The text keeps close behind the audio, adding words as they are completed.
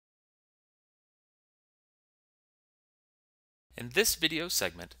In this video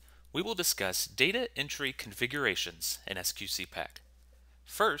segment, we will discuss data entry configurations in SQCpack.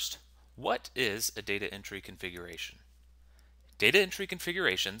 First, what is a data entry configuration? Data entry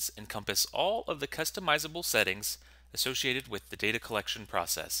configurations encompass all of the customizable settings associated with the data collection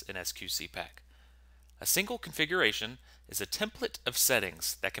process in SQCpack. A single configuration is a template of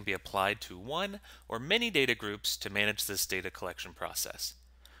settings that can be applied to one or many data groups to manage this data collection process.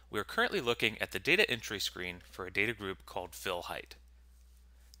 We are currently looking at the data entry screen for a data group called fill height.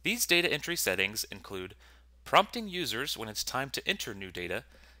 These data entry settings include prompting users when it's time to enter new data,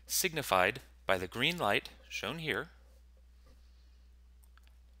 signified by the green light shown here,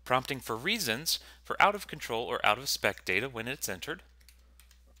 prompting for reasons for out of control or out of spec data when it's entered,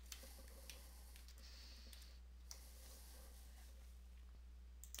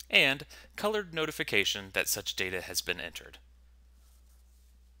 and colored notification that such data has been entered.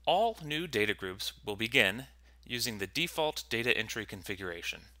 All new data groups will begin using the default data entry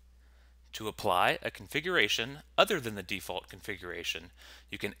configuration. To apply a configuration other than the default configuration,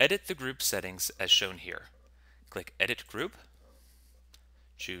 you can edit the group settings as shown here. Click Edit Group,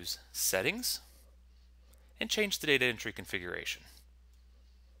 choose Settings, and change the data entry configuration.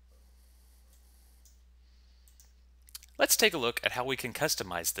 Let's take a look at how we can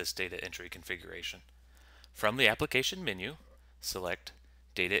customize this data entry configuration. From the application menu, select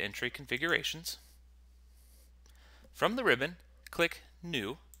Data Entry Configurations. From the ribbon, click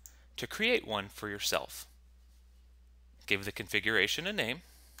New to create one for yourself. Give the configuration a name,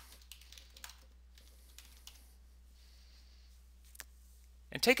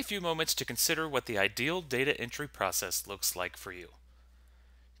 and take a few moments to consider what the ideal data entry process looks like for you.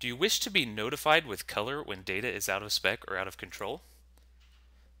 Do you wish to be notified with color when data is out of spec or out of control?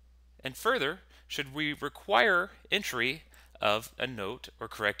 And further, should we require entry of a note or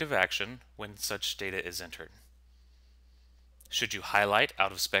corrective action when such data is entered? Should you highlight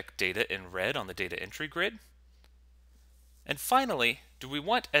out of spec data in red on the data entry grid? And finally, do we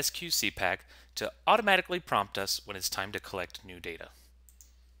want SQCpack to automatically prompt us when it's time to collect new data?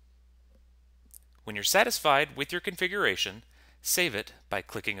 When you're satisfied with your configuration, save it by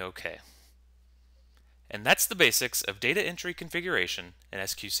clicking OK. And that's the basics of data entry configuration in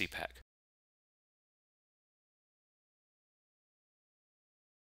SQCpack.